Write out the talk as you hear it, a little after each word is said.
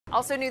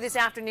Also new this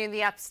afternoon,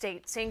 the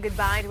Upstate saying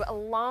goodbye to a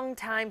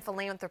longtime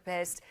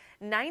philanthropist.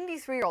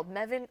 93-year-old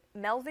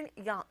Melvin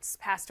Yance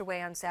passed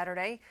away on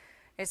Saturday.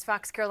 As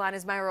Fox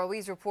Carolina's Myra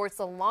Ruiz reports,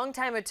 the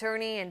longtime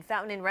attorney and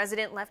Fountain Inn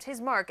resident left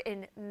his mark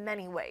in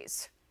many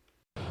ways.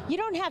 You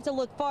don't have to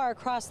look far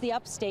across the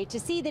Upstate to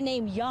see the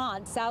name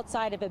Yance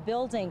outside of a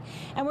building.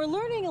 And we're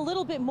learning a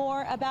little bit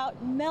more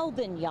about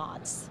Melvin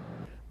Yance.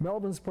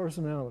 Melvin's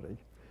personality,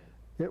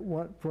 it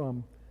went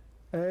from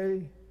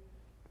A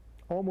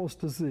almost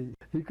to Z.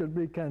 He could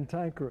be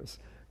cantankerous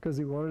because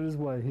he wanted his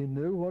way. He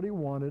knew what he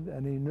wanted,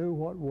 and he knew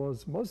what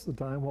was, most of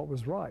the time, what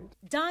was right.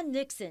 Don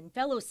Nixon,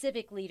 fellow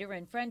civic leader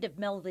and friend of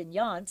Melvin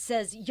Yance,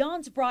 says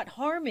Yance brought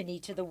harmony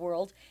to the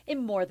world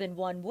in more than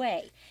one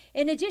way.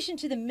 In addition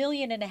to the $1.5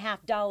 million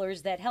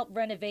that helped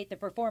renovate the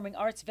performing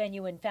arts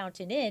venue in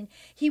Fountain Inn,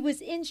 he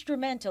was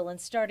instrumental in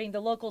starting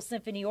the local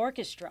symphony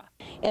orchestra.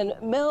 And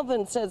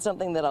Melvin said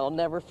something that I'll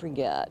never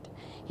forget.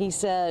 He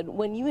said,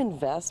 when you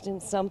invest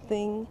in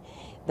something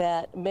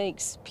that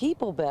makes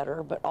people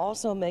better, but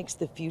also makes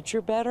the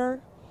future better,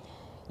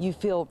 you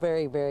feel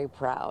very, very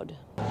proud.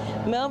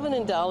 Melvin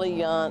and Dolly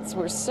Yance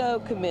were so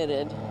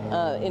committed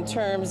in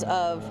terms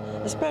of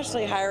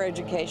especially higher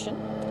education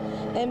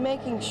and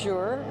making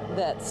sure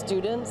that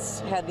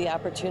students had the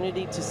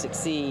opportunity to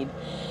succeed.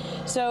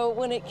 So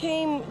when it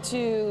came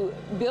to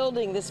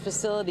building this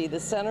facility, the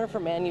Center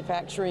for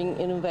Manufacturing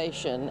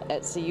Innovation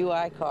at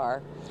CUI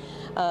Carr,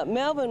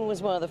 Melvin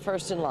was one of the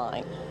first in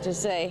line to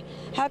say,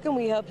 how can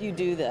we help you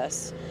do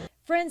this?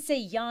 Friends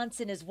say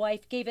Yance and his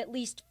wife gave at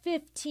least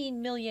 $15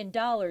 million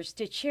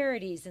to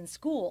charities and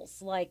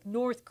schools like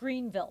North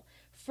Greenville,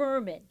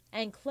 Furman,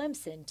 and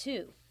Clemson,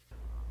 too.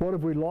 What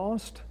have we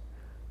lost?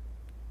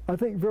 I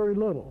think very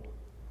little,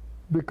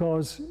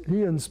 because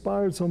he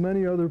inspired so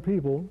many other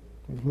people,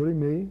 including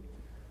me,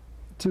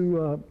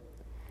 to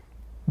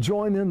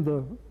join in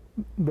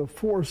the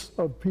force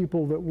of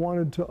people that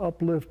wanted to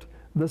uplift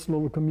this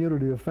little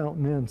community of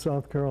Fountain Inn,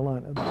 South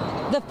Carolina.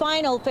 The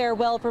final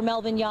farewell for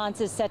Melvin Yance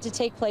is set to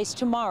take place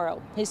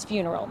tomorrow, his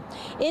funeral.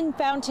 In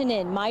Fountain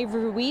Inn, Myra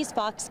Ruiz,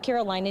 Fox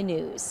Carolina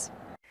News.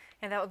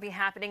 And that will be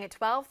happening at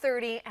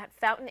 12:30 at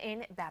Fountain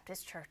Inn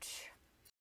Baptist Church.